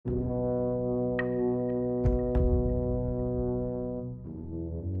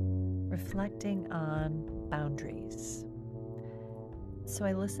reflecting on boundaries. So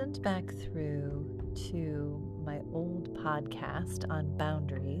I listened back through to my old podcast on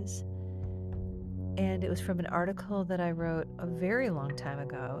boundaries, and it was from an article that I wrote a very long time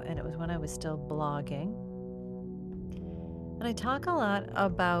ago, and it was when I was still blogging. And I talk a lot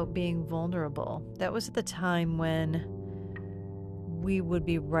about being vulnerable. That was at the time when we would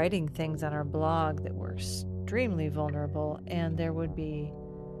be writing things on our blog that were extremely vulnerable, and there would be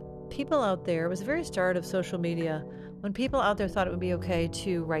people out there. It was the very start of social media when people out there thought it would be okay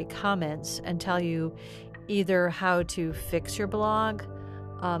to write comments and tell you either how to fix your blog,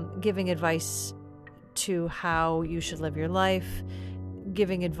 giving advice to how you should live your life,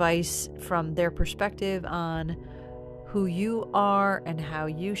 giving advice from their perspective on who you are and how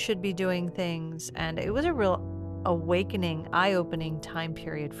you should be doing things. And it was a real awakening, eye-opening time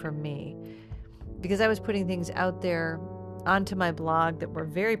period for me, because I was putting things out there onto my blog that were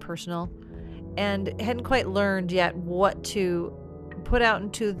very personal and hadn't quite learned yet what to put out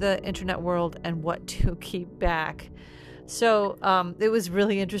into the internet world and what to keep back. So it was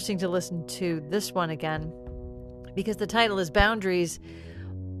really interesting to listen to this one again, because the title is Boundaries.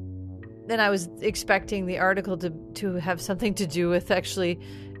 And I was expecting the article to have something to do with actually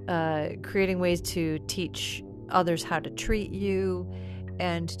creating ways to teach others how to treat you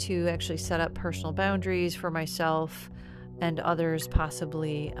and to actually set up personal boundaries for myself and others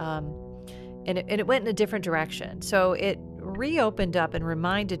possibly. And it went in a different direction. So it reopened up and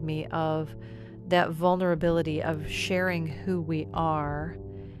reminded me of that vulnerability of sharing who we are,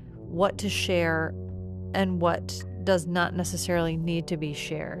 what to share, and what does not necessarily need to be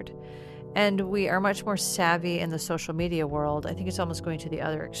shared. And we are much more savvy in the social media world. I think it's almost going to the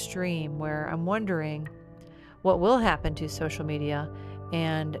other extreme, where I'm wondering what will happen to social media.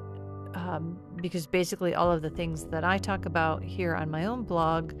 And because basically all of the things that I talk about here on my own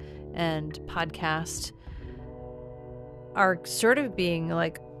blog and podcast are sort of being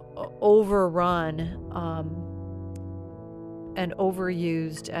like overrun and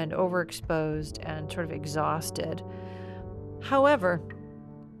overused and overexposed and sort of exhausted. However,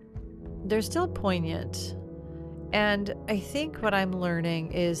 they're still poignant. And I think what I'm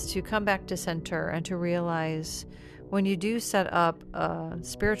learning is to come back to center and to realize when you do set up a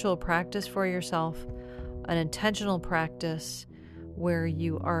spiritual practice for yourself, an intentional practice where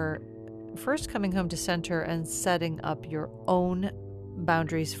you are first coming home to center and setting up your own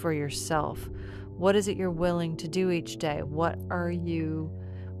boundaries for yourself. What is it you're willing to do each day? What are you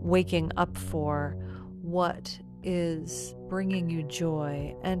waking up for? What is bringing you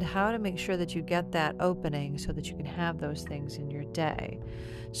joy? And how to make sure that you get that opening so that you can have those things in your day.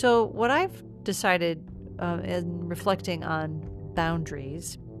 So what I've decided in reflecting on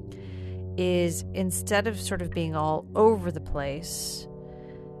boundaries is, instead of sort of being all over the place,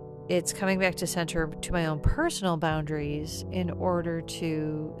 it's coming back to center to my own personal boundaries in order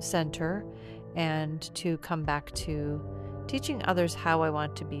to center and to come back to teaching others how I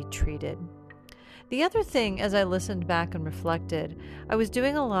want to be treated. The other thing, as I listened back and reflected, I was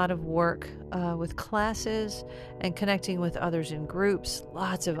doing a lot of work with classes and connecting with others in groups,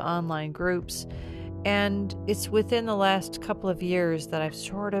 lots of online groups. And it's within the last couple of years that I've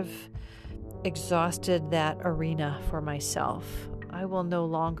sort of exhausted that arena for myself. I will no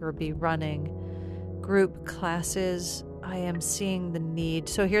longer be running group classes. I am seeing the need.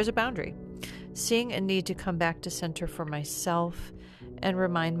 So here's a boundary. Seeing a need to come back to center for myself and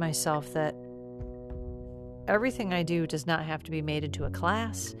remind myself that everything I do does not have to be made into a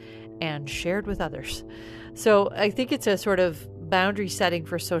class and shared with others. So I think it's a sort of boundary setting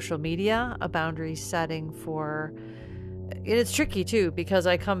for social media, a boundary setting for, it's tricky too, because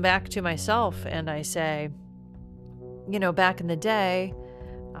I come back to myself and I say, back in the day,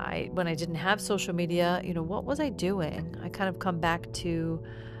 when I didn't have social media, what was I doing? I kind of come back to,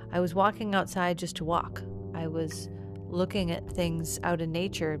 I was walking outside just to walk. I was looking at things out in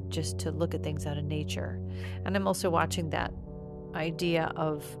nature just to look at things out in nature. And I'm also watching that idea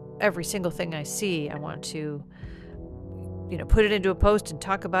of every single thing I see, I want to, put it into a post and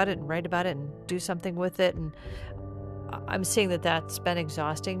talk about it and write about it and do something with it. And I'm seeing that that's been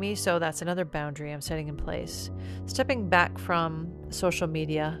exhausting me. So that's another boundary I'm setting in place. Stepping back from social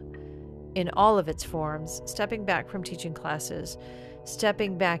media in all of its forms, stepping back from teaching classes,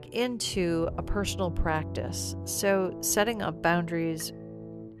 stepping back into a personal practice. So setting up boundaries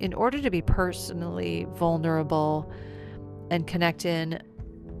in order to be personally vulnerable and connect in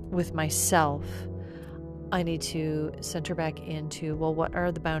with myself. I need to center back into, well, what are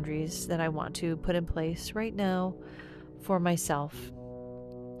the boundaries that I want to put in place right now for myself?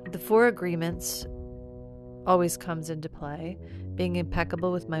 The 4 agreements always comes into play, being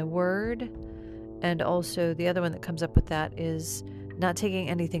impeccable with my word. And also the other one that comes up with that is not taking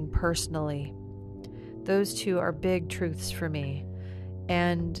anything personally. Those two are big truths for me.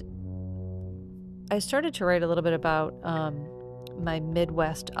 And I started to write a little bit about my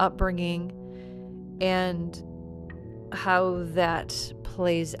Midwest upbringing and how that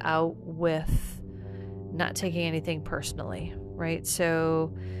plays out with not taking anything personally, right?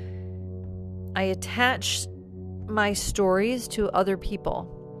 So I attach my stories to other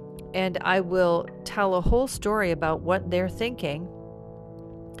people, and I will tell a whole story about what they're thinking,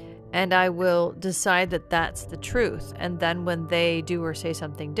 and I will decide that that's the truth. And then when they do or say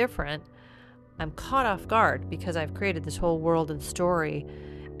something different, I'm caught off guard because I've created this whole world and story,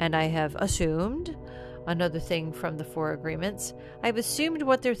 and I have assumed another thing from the 4 agreements. I've assumed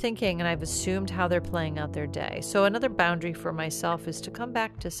what they're thinking, and I've assumed how they're playing out their day. So another boundary for myself is to come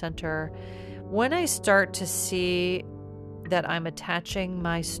back to center. When I start to see that I'm attaching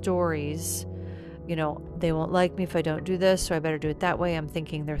my stories, they won't like me if I don't do this, so I better do it that way. I'm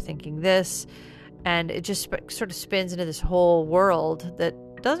thinking they're thinking this. And it just sort of spins into this whole world that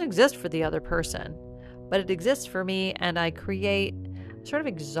doesn't exist for the other person, but it exists for me, and I create sort of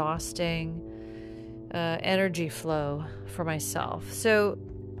exhausting energy flow for myself. So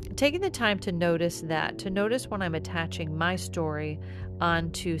taking the time to notice when I'm attaching my story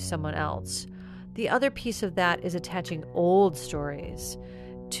onto someone else. The other piece of that is attaching old stories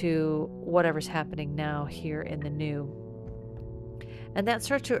to whatever's happening now here in the new. And that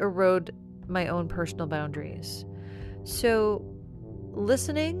starts to erode my own personal boundaries. So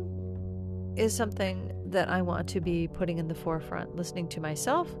listening is something that I want to be putting in the forefront. Listening to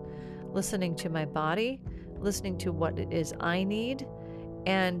myself, listening to my body, listening to what it is I need,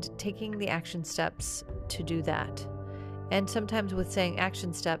 and taking the action steps to do that. And sometimes with saying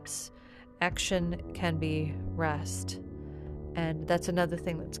action steps, action can be rest. And that's another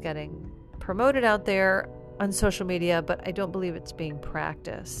thing that's getting promoted out there on social media, but I don't believe it's being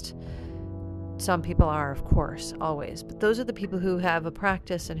practiced. Some people are, of course, always. But those are the people who have a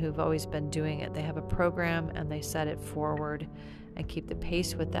practice and who've always been doing it. They have a program and they set it forward and keep the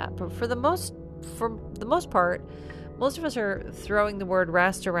pace with that. But for the most part, most of us are throwing the word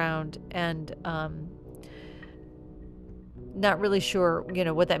rest around and not really sure,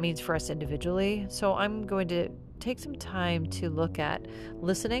 what that means for us individually. So I'm going to take some time to look at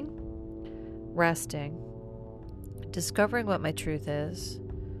listening, resting, discovering what my truth is,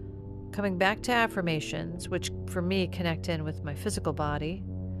 coming back to affirmations, which for me connect in with my physical body,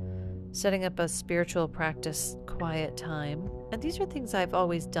 setting up a spiritual practice quiet time. And these are things I've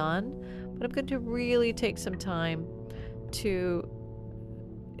always done, but I'm going to really take some time to...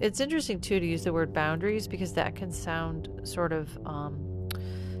 It's interesting, too, to use the word boundaries because that can sound sort of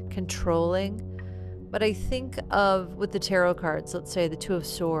controlling. But I think of, with the tarot cards, let's say the Two of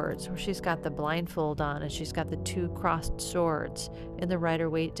Swords, where she's got the blindfold on and she's got the 2 crossed swords in the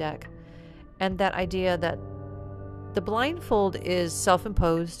Rider-Waite deck. And that idea that the blindfold is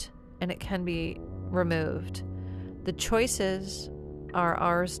self-imposed and it can be removed. The choices are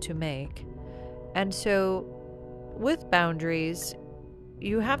ours to make. And so with boundaries,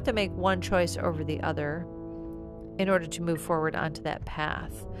 you have to make one choice over the other in order to move forward onto that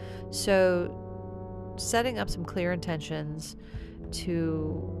path. So setting up some clear intentions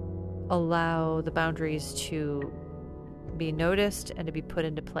to allow the boundaries to be noticed and to be put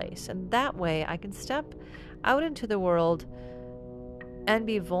into place. And that way I can step out into the world and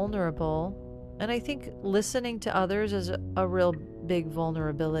be vulnerable. And I think listening to others is a real big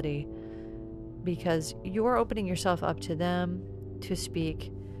vulnerability because you're opening yourself up to them to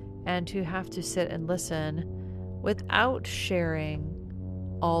speak and to have to sit and listen without sharing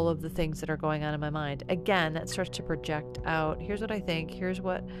all of the things that are going on in my mind. Again, that starts to project out. Here's what I think. Here's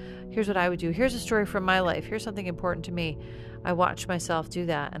what I would do. Here's a story from my life. Here's something important to me. I watch myself do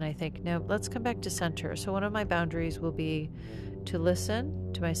that and I think, no, let's come back to center. So one of my boundaries will be to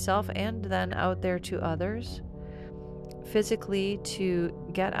listen to myself and then out there to others. Physically, to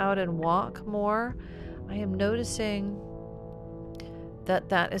get out and walk more. I am noticing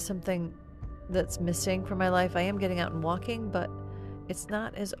that is something that's missing from my life. I am getting out and walking, but it's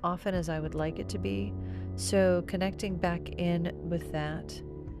not as often as I would like it to be. So connecting back in with that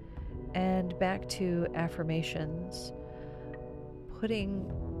and back to affirmations, putting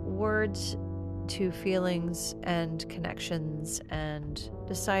words to feelings and connections and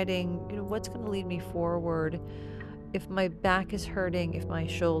deciding, what's going to lead me forward. If my back is hurting, if my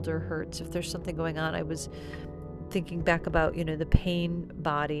shoulder hurts, if there's something going on, I was thinking back about, the pain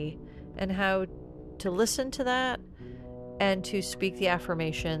body and how to listen to that and to speak the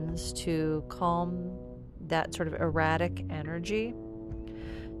affirmations to calm that sort of erratic energy.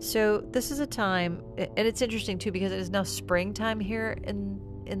 So this is a time, and it's interesting too, because it is now springtime here in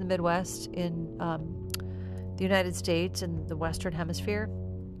the Midwest, in the United States and the Western Hemisphere.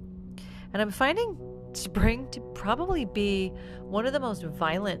 And I'm finding spring to probably be one of the most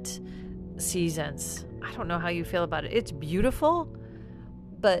violent seasons. I don't know how you feel about it. It's beautiful,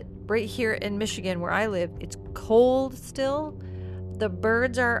 but right here in Michigan where I live, it's cold still. The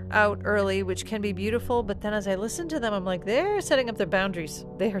birds are out early, which can be beautiful, but then as I listen to them, I'm like, they're setting up their boundaries.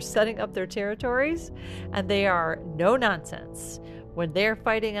 They are setting up their territories, and they are no nonsense. When they're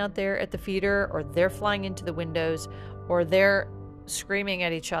fighting out there at the feeder, or they're flying into the windows, or they're screaming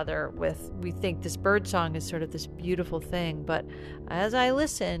at each other we think this bird song is sort of this beautiful thing, but as I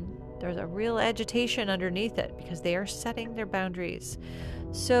listen, there's a real agitation underneath it because they are setting their boundaries.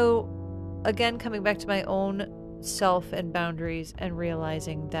 So again, coming back to my own self and boundaries and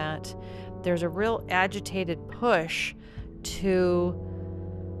realizing that there's a real agitated push to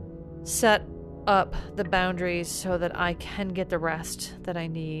set up the boundaries so that I can get the rest that I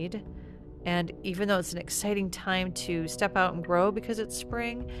need. And even though it's an exciting time to step out and grow because it's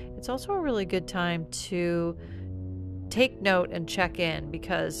spring, it's also a really good time to take note and check in,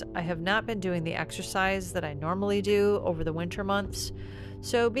 because I have not been doing the exercise that I normally do over the winter months.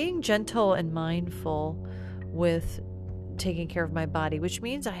 So being gentle and mindful with taking care of my body, which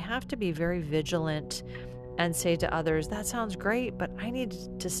means I have to be very vigilant and say to others, that sounds great, but I need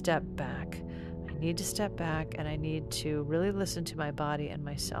to step back. I need to step back, and I need to really listen to my body and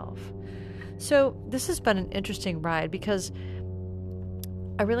myself. So this has been an interesting ride because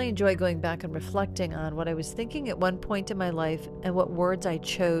I really enjoy going back and reflecting on what I was thinking at one point in my life and what words I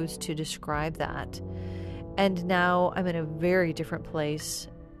chose to describe that. And now I'm in a very different place,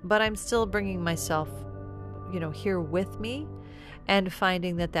 but I'm still bringing myself, here with me, and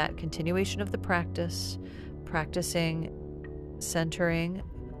finding that continuation of the practicing, centering,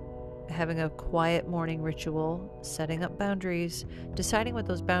 having a quiet morning ritual, setting up boundaries, deciding what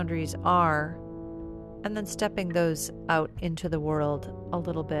those boundaries are, and then stepping those out into the world a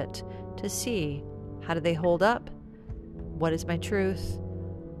little bit to see, how do they hold up? What is my truth?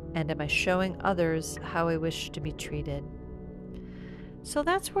 And am I showing others how I wish to be treated? So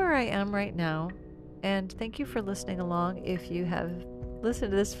that's where I am right now. And thank you for listening along. If you have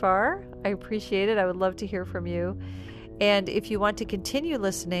listened this far, I appreciate it. I would love to hear from you. And if you want to continue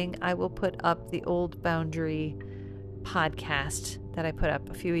listening, I will put up the Old Boundary podcast that I put up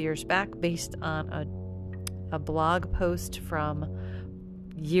a few years back based on a blog post from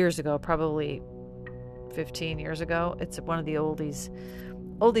years ago, probably 15 years ago. It's one of the oldies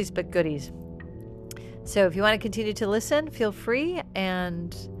but goodies. So if you want to continue to listen, feel free,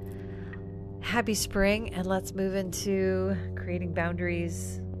 and happy spring, and let's move into creating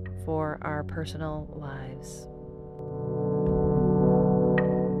boundaries for our personal lives.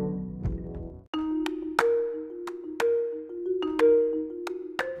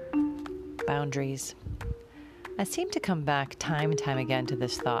 Boundaries. I seem to come back time and time again to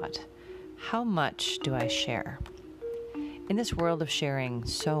this thought. How much do I share? In this world of sharing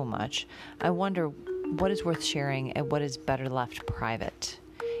so much, I wonder what is worth sharing and what is better left private.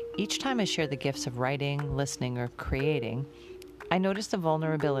 Each time I share the gifts of writing, listening, or creating, I notice the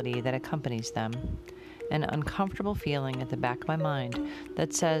vulnerability that accompanies them, an uncomfortable feeling at the back of my mind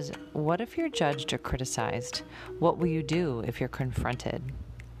that says, what if you're judged or criticized? What will you do if you're confronted?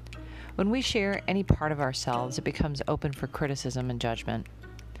 When we share any part of ourselves, it becomes open for criticism and judgment.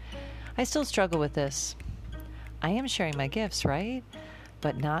 I still struggle with this. I am sharing my gifts, right?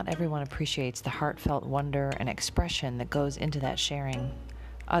 But not everyone appreciates the heartfelt wonder and expression that goes into that sharing.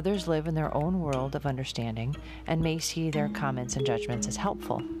 Others live in their own world of understanding and may see their comments and judgments as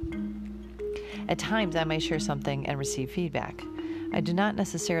helpful. At times, I may share something and receive feedback. I do not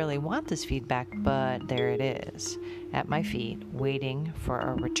necessarily want this feedback, but there it is, at my feet, waiting for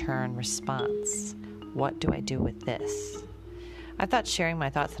a return response. What do I do with this? I thought sharing my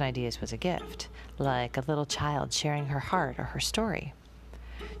thoughts and ideas was a gift, like a little child sharing her heart or her story.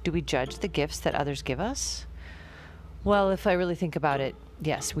 Do we judge the gifts that others give us? Well, if I really think about it,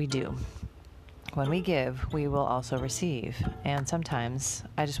 yes, we do. When we give, we will also receive, and sometimes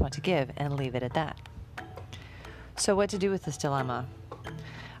I just want to give and leave it at that. So what to do with this dilemma?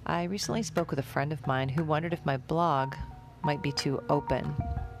 I recently spoke with a friend of mine who wondered if my blog might be too open.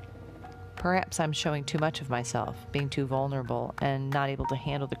 Perhaps I'm showing too much of myself, being too vulnerable, and not able to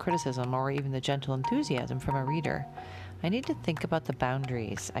handle the criticism or even the gentle enthusiasm from a reader. I need to think about the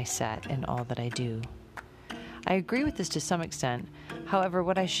boundaries I set in all that I do. I agree with this to some extent. However,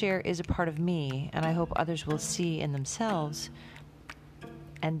 what I share is a part of me, and I hope others will see in themselves,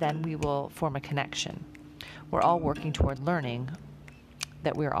 and then we will form a connection. We're all working toward learning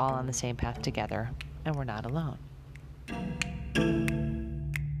that we're all on the same path together and we're not alone.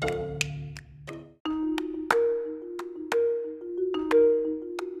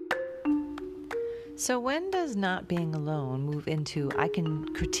 So when does not being alone move into I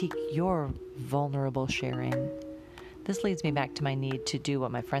can critique your vulnerable sharing? This leads me back to my need to do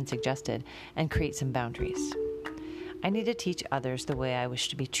what my friend suggested and create some boundaries. I need to teach others the way I wish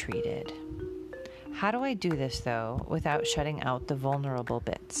to be treated. How do I do this, though, without shutting out the vulnerable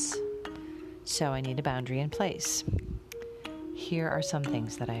bits? So I need a boundary in place. Here are some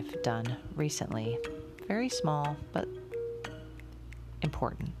things that I've done recently. Very small, but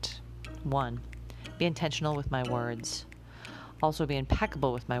important. 1. Be intentional with my words. Also be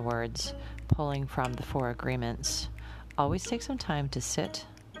impeccable with my words, pulling from the 4 agreements. Always take some time to sit,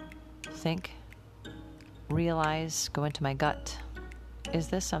 think, realize, go into my gut. Is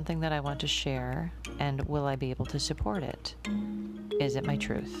this something that I want to share, and will I be able to support it? Is it my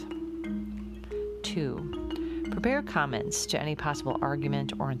truth? 2. Prepare comments to any possible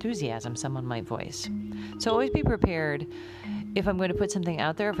argument or enthusiasm someone might voice. So always be prepared. If I'm going to put something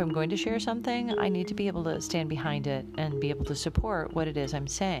out there, if I'm going to share something, I need to be able to stand behind it and be able to support what it is I'm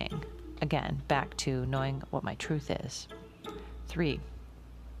saying. Again, back to knowing what my truth is. 3.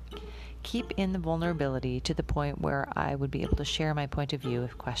 Keep in the vulnerability to the point where I would be able to share my point of view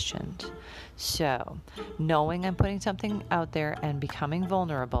if questioned. So, knowing I'm putting something out there and becoming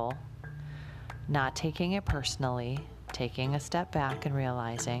vulnerable, not taking it personally, taking a step back and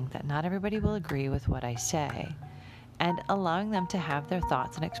realizing that not everybody will agree with what I say, and allowing them to have their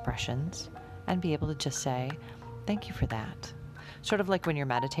thoughts and expressions and be able to just say, thank you for that. Sort of like when you're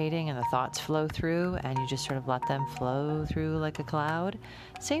meditating and the thoughts flow through and you just sort of let them flow through like a cloud.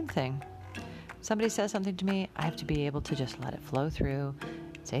 Same thing. Somebody says something to me, I have to be able to just let it flow through,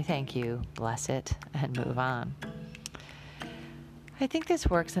 say thank you, bless it, and move on. I think this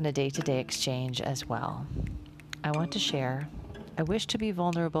works in a day-to-day exchange as well. I want to share. I wish to be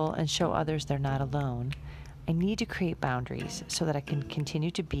vulnerable and show others they're not alone. I need to create boundaries so that I can continue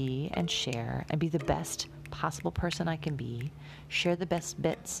to be and share and be the best possible person I can be, share the best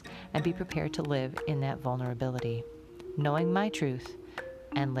bits, and be prepared to live in that vulnerability, knowing my truth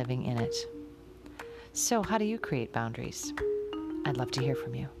and living in it. So how do you create boundaries? I'd love to hear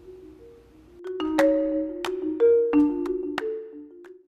from you.